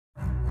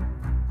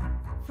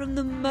From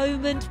the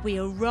moment we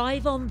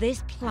arrive on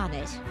this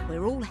planet,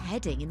 we're all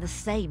heading in the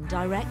same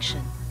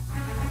direction.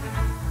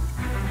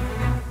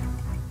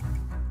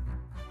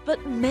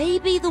 But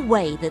maybe the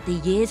way that the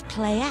years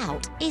play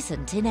out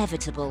isn't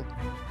inevitable.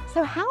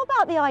 So how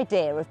about the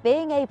idea of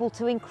being able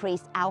to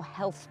increase our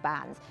health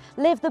spans,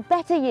 live the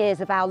better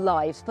years of our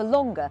lives for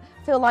longer,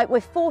 feel like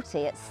we're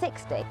 40 at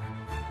 60?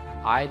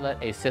 I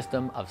let a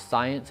system of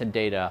science and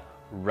data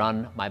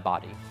run my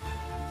body.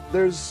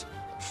 There's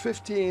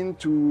 15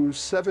 to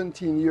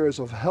 17 years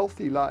of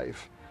healthy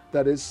life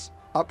that is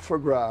up for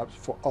grabs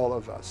for all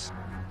of us.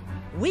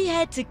 We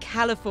head to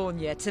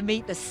California to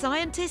meet the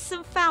scientists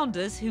and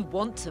founders who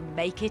want to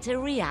make it a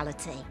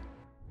reality.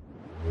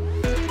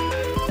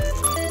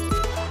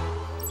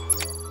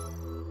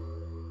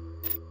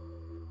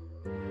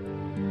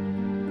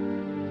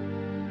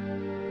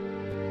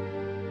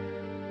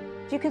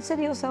 Do you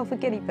consider yourself a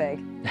guinea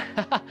pig?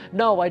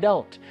 No, I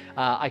don't.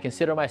 I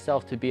consider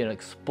myself to be an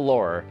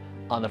explorer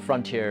on the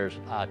frontiers,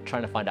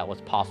 trying to find out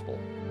what's possible.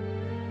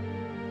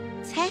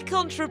 Tech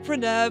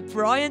entrepreneur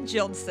Brian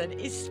Johnson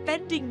is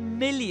spending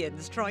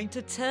millions trying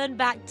to turn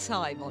back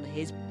time on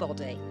his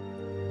body.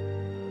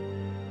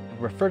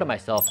 I refer to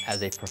myself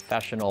as a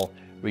professional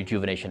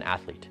rejuvenation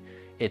athlete.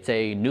 It's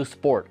a new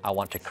sport I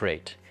want to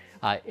create.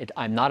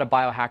 I'm not a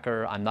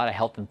biohacker, I'm not a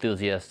health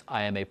enthusiast,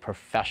 I am a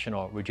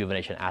professional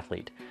rejuvenation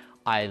athlete.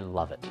 I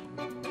love it.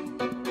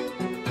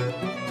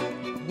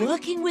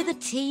 Working with a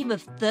team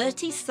of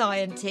 30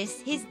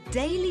 scientists, his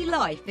daily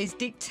life is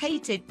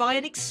dictated by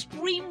an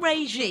extreme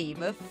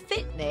regime of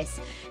fitness,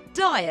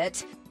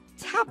 diet,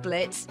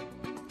 tablets,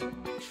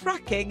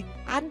 tracking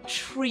and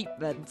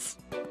treatments.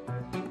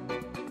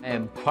 I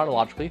am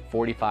chronologically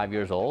 45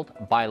 years old.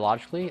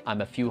 Biologically, I'm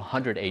a few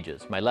hundred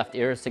ages. My left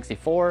ear is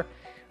 64.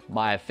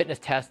 My fitness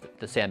test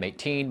to say I'm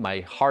 18.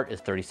 My heart is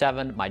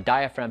 37. My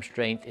diaphragm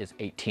strength is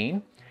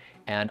 18.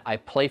 And I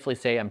playfully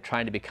say I'm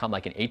trying to become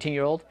like an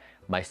 18-year-old.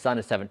 My son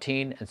is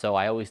 17, and so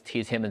I always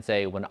tease him and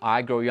say, when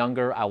I grow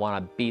younger, I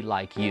want to be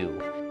like you.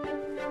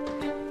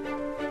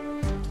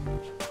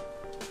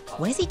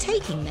 Where's he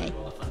taking me?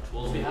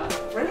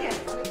 Brilliant.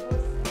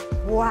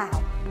 Wow.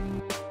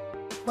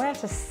 Where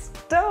to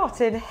start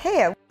in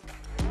here?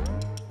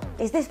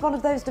 Is this one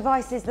of those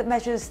devices that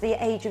measures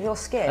the age of your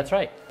skin? That's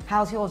right.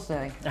 How's yours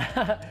doing?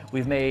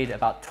 We've made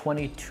about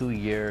 22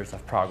 years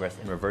of progress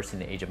in reversing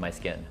the age of my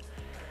skin.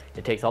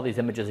 It takes all these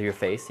images of your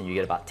face and you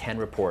get about 10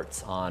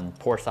 reports on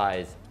pore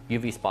size,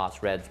 UV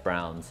spots, reds,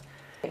 browns.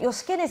 Your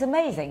skin is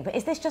amazing, but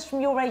is this just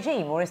from your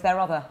regime or is there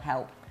other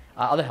help?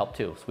 Other help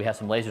too. So we have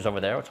some lasers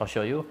over there, which I'll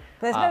show you.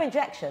 But there's no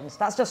injections,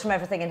 that's just from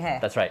everything in here.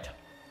 That's right.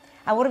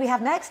 And what do we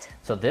have next?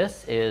 So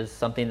this is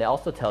something that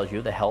also tells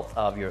you the health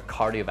of your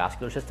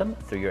cardiovascular system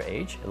through your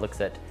age. It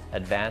looks at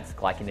advanced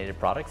glycinated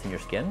products in your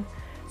skin.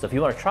 So if you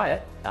want to try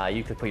it,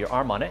 you could put your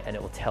arm on it and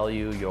it will tell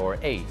you your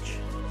age.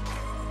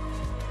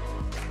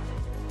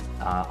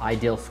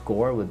 Ideal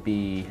score would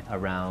be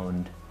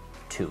around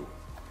 2.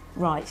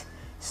 Right,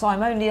 so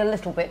I'm only a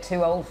little bit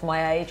too old for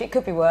my age. It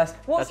could be worse.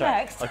 What's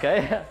next?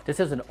 Okay, this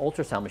is an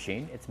ultrasound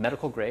machine. It's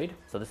medical grade,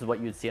 so this is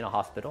what you'd see in a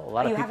hospital. A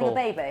lot of people... Are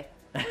you having a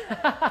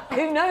baby?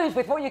 Who knows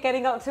with what you're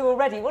getting up to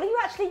already? What are you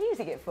actually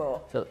using it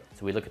for? So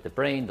we look at the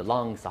brain, the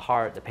lungs, the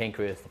heart, the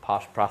pancreas, the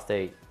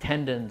prostate,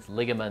 tendons,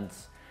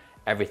 ligaments,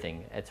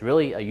 everything. It's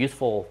really a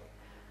useful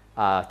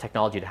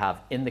technology to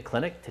have in the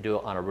clinic to do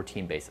it on a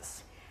routine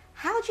basis.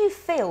 How do you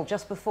feel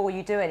just before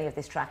you do any of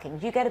this tracking?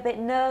 Do you get a bit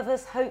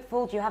nervous,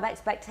 hopeful? Do you have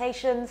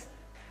expectations?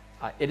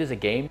 It is a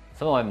game.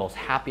 Some of my most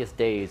happiest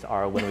days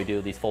are when we do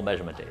these full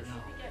measurement days.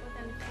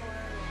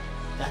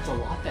 That's a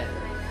lot better.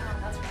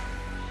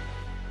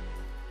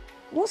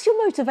 What's your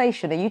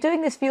motivation? Are you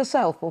doing this for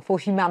yourself or for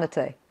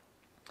humanity?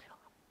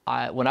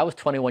 When I was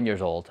 21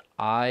 years old,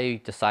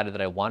 I decided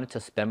that I wanted to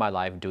spend my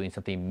life doing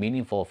something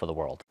meaningful for the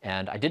world.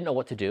 And I didn't know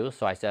what to do,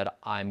 so I said,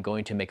 I'm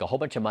going to make a whole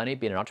bunch of money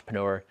being an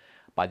entrepreneur.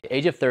 By the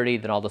age of 30,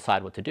 then I'll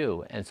decide what to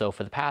do. And so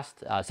for the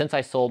past, since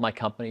I sold my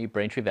company,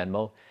 Braintree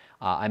Venmo,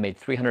 I made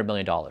 $300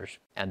 million.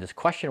 And this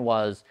question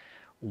was,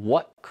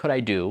 what could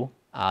I do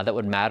that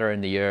would matter in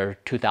the year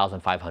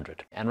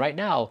 2500? And right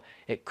now,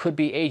 it could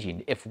be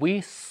aging. If we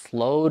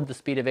slowed the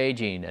speed of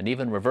aging and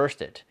even reversed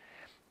it,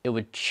 it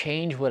would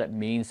change what it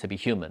means to be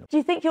human. Do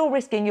you think you're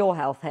risking your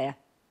health here?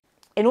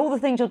 In all the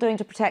things you're doing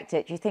to protect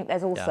it, do you think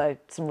there's also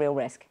some real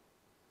risk?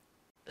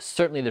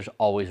 Certainly there's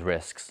always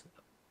risks.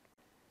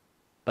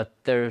 But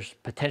there's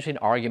potentially an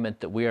argument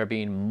that we are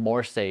being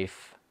more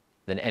safe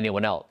than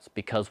anyone else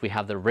because we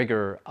have the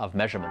rigor of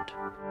measurement.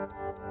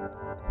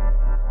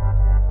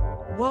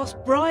 Whilst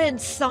Brian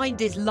signed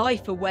his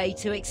life away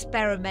to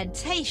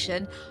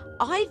experimentation,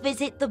 I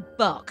visit the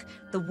Buck,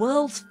 the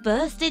world's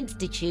first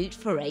institute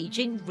for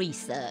aging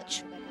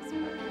research.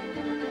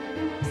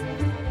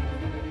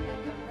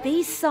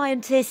 These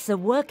scientists are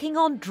working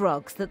on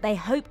drugs that they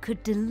hope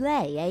could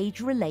delay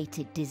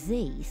age-related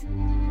disease.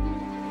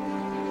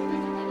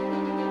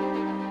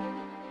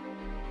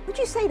 Would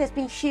you say there's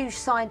been huge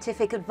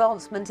scientific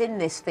advancement in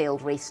this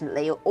field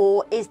recently,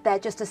 or is there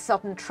just a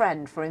sudden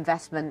trend for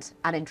investment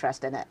and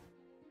interest in it?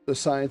 The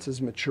science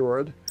has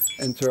matured.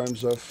 in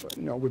terms of,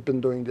 we've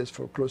been doing this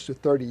for close to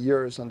 30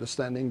 years,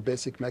 understanding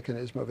basic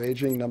mechanism of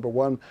aging, number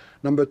one.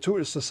 Number two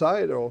is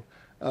societal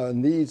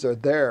needs are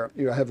there.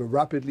 You have a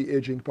rapidly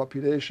aging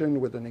population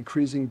with an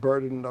increasing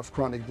burden of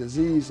chronic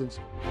disease.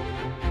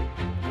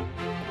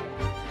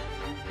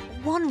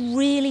 One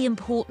really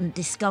important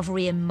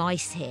discovery in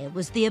mice here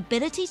was the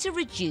ability to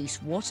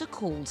reduce what are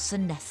called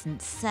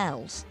senescent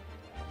cells.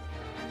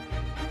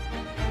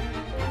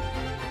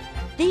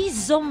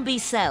 These zombie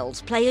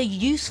cells play a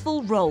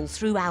useful role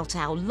throughout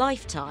our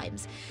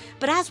lifetimes,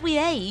 but as we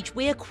age,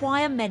 we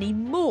acquire many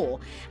more,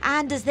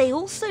 and as they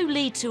also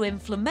lead to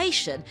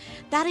inflammation,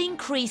 that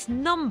increased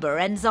number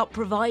ends up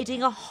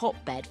providing a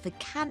hotbed for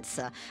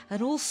cancer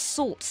and all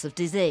sorts of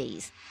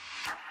disease.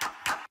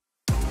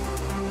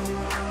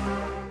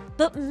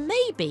 But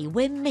maybe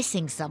we're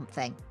missing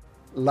something.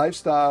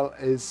 Lifestyle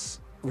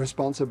is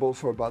responsible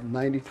for about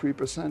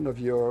 93% of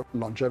your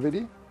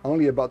longevity,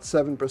 only about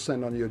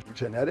 7% on your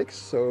genetics,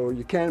 so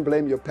you can't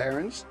blame your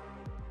parents.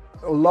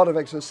 A lot of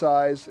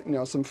exercise,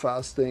 some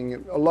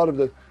fasting, a lot of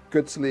the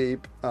good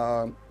sleep,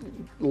 a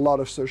lot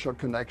of social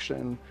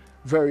connection,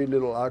 very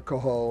little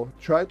alcohol.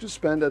 Try to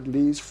spend at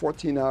least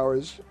 14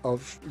 hours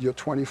of your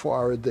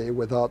 24-hour day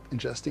without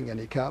ingesting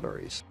any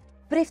calories.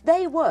 But if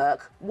they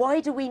work,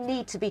 why do we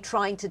need to be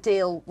trying to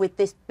deal with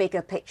this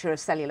bigger picture of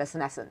cellular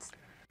senescence?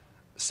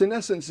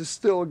 Senescence is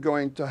still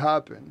going to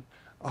happen.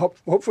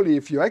 Hopefully,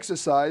 if you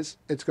exercise,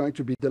 it's going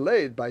to be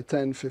delayed by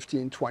 10,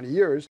 15, 20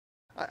 years.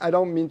 I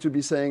don't mean to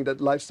be saying that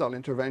lifestyle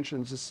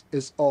interventions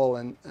is all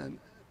and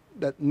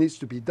that needs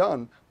to be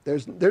done.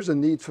 There's a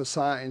need for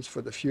science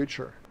for the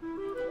future.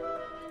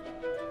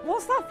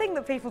 What's that thing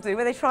that people do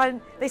where they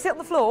sit on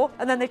the floor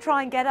and then they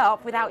try and get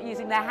up without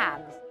using their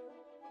hands?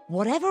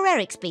 Whatever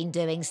Eric's been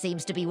doing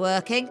seems to be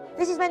working.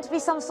 This is meant to be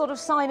some sort of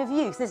sign of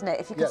youth, isn't it?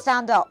 If you can Yes.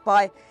 stand up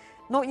by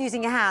not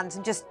using your hands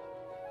and just...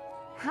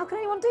 How can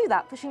anyone do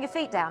that, pushing your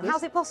feet down? Yes.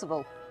 How's it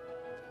possible?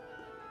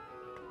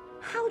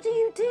 How do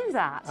you do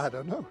that? I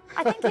don't know.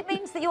 I think it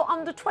means that you're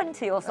under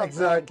 20 or something.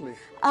 Exactly.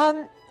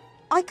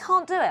 I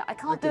can't do it. I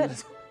can't do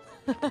it.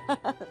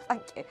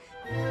 Thank you.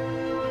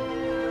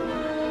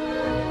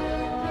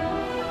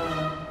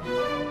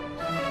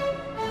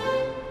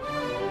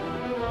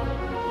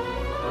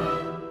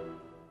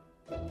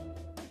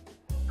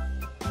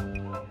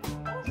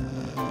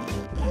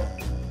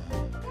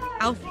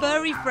 Our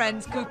furry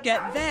friends could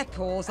get their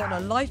paws on a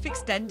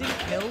life-extending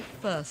pill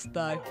first,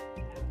 though.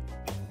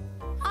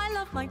 I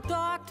love my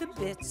dog to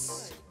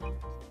bits.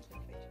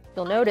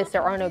 You'll notice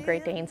there are no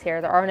Great Danes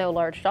here, there are no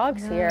large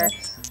dogs here,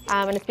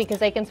 and it's because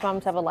they can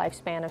sometimes have a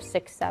lifespan of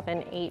 6,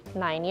 7, 8,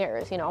 9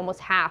 years, almost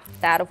half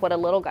that of what a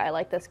little guy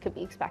like this could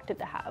be expected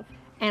to have.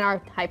 And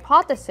our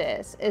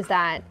hypothesis is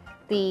that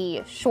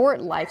the short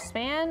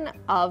lifespan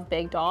of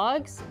big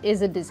dogs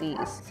is a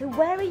disease. So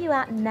where are you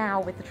at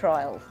now with the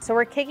trials? So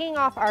we're kicking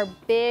off our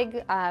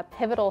big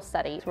pivotal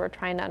studies. We're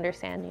trying to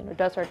understand,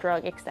 does our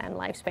drug extend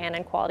lifespan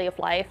and quality of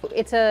life?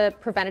 It's a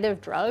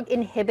preventative drug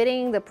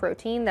inhibiting the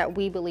protein that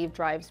we believe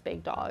drives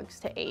big dogs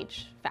to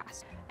age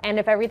fast. And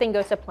if everything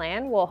goes to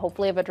plan, we'll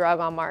hopefully have a drug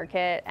on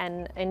market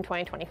and in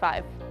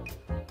 2025.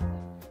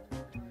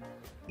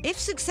 If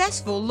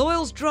successful,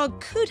 Loyal's drug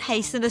could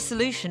hasten a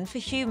solution for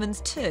humans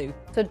too.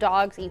 So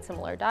dogs eat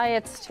similar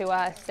diets to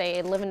us,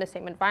 they live in the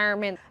same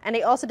environment, and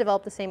they also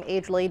develop the same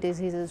age-related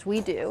diseases we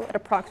do at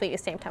approximately the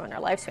same time in their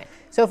lifespan.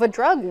 So if a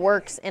drug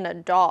works in a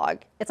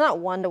dog, it's not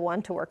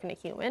one-to-one to work in a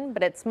human,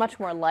 but it's much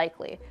more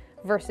likely,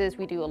 versus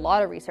we do a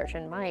lot of research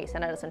in mice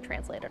and that doesn't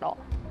translate at all.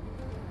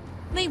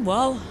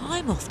 Meanwhile,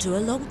 I'm off to a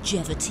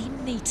longevity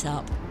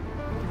meetup.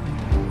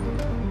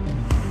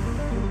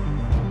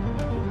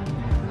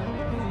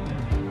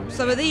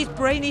 So are these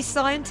brainy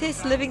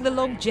scientists living the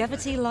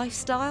longevity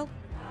lifestyle?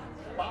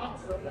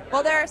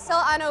 Well, there are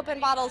still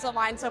unopened bottles of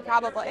wine, so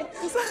probably.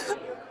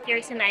 Here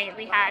tonight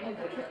we had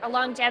a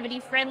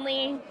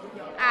longevity-friendly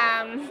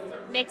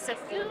mix of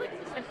food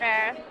with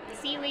the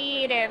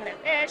seaweed and the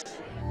fish.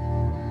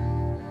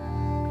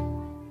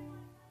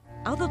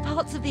 Other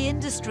parts of the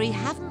industry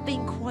haven't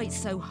been quite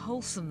so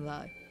wholesome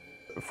though.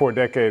 For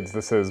decades,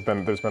 there's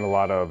been a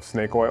lot of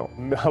snake oil,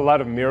 a lot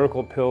of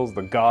miracle pills,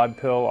 the God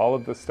pill, all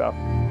of this stuff.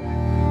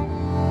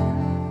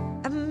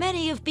 And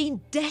many have been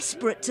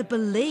desperate to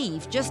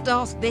believe. Just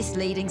ask this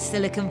leading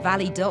Silicon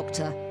Valley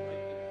doctor.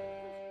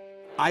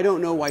 I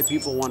don't know why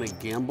people want to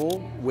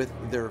gamble with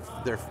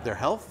their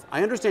health.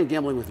 I understand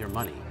gambling with your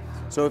money.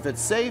 So if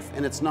it's safe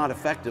and it's not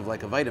effective,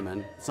 like a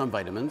vitamin, some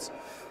vitamins,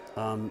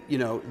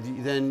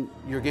 then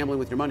you're gambling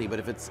with your money. But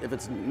if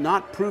it's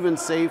not proven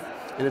safe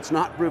and it's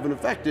not proven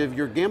effective,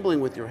 you're gambling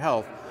with your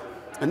health.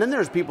 And then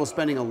there's people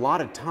spending a lot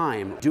of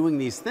time doing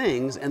these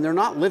things and they're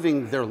not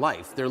living their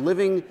life. They're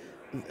living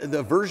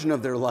the version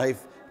of their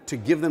life to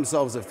give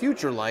themselves a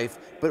future life.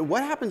 But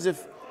what happens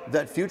if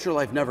that future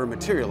life never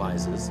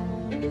materializes?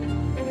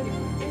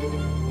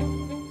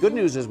 Good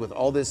news is with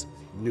all this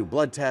new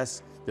blood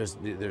tests, there's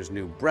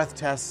new breath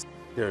tests,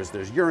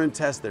 there's urine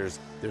tests, there's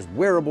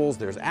wearables,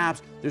 there's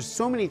apps, there's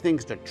so many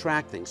things to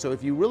track things. So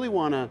if you really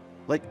want to,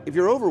 like if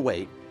you're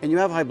overweight and you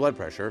have high blood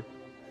pressure,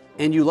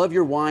 and you love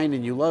your wine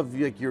and you love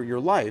your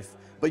life,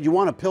 but you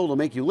want a pill to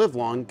make you live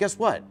long, guess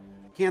what?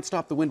 You can't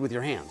stop the wind with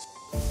your hands.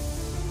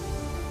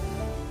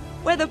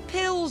 Whether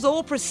pills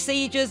or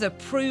procedures are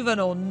proven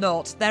or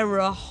not, there are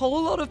a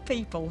whole lot of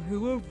people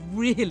who are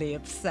really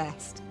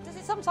obsessed. Does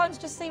it sometimes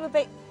just seem a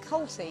bit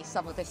culty,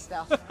 some of this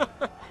stuff?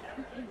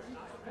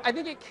 I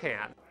think it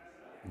can.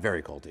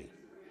 Very culty.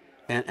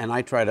 And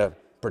I try to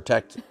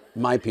protect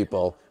my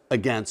people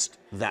against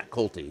that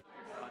culty.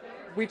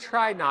 We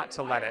try not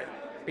to let it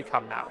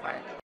become that way.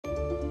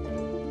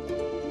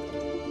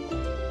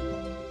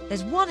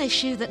 There's one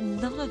issue that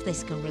none of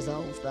this can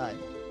resolve, though.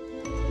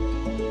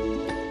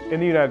 In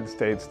the United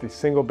States, the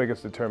single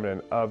biggest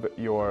determinant of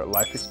your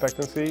life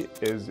expectancy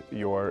is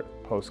your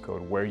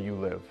postcode, where you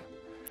live.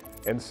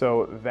 And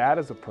so that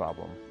is a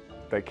problem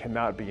that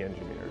cannot be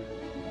engineered.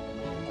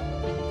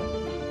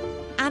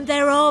 And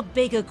there are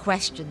bigger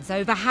questions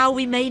over how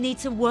we may need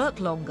to work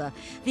longer,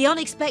 the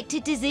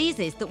unexpected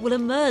diseases that will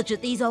emerge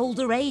at these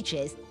older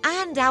ages,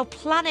 and our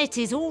planet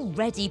is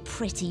already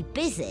pretty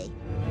busy.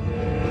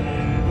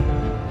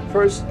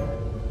 First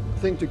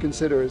thing to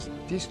consider is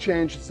these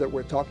changes that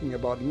we're talking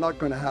about are not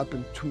going to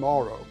happen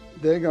tomorrow.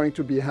 They're going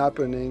to be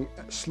happening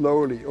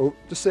slowly,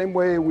 the same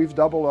way we've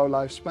doubled our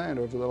lifespan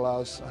over the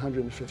last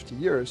 150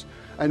 years,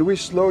 and we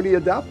slowly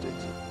adapted.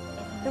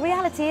 The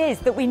reality is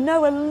that we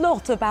know a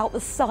lot about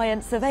the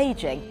science of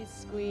aging.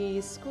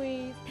 Squeeze,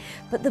 squeeze.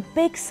 But the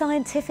big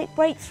scientific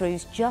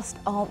breakthroughs just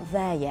aren't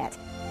there yet.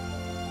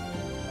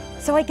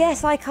 So I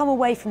guess I come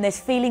away from this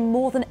feeling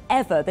more than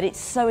ever that it's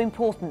so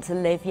important to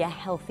live your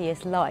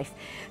healthiest life.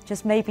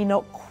 Just maybe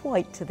not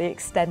quite to the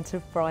extent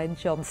of Brian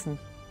Johnson.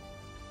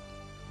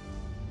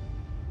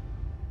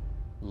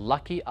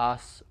 Lucky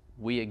us,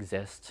 we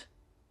exist.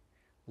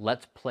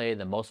 Let's play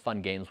the most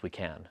fun games we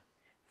can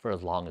for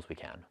as long as we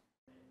can.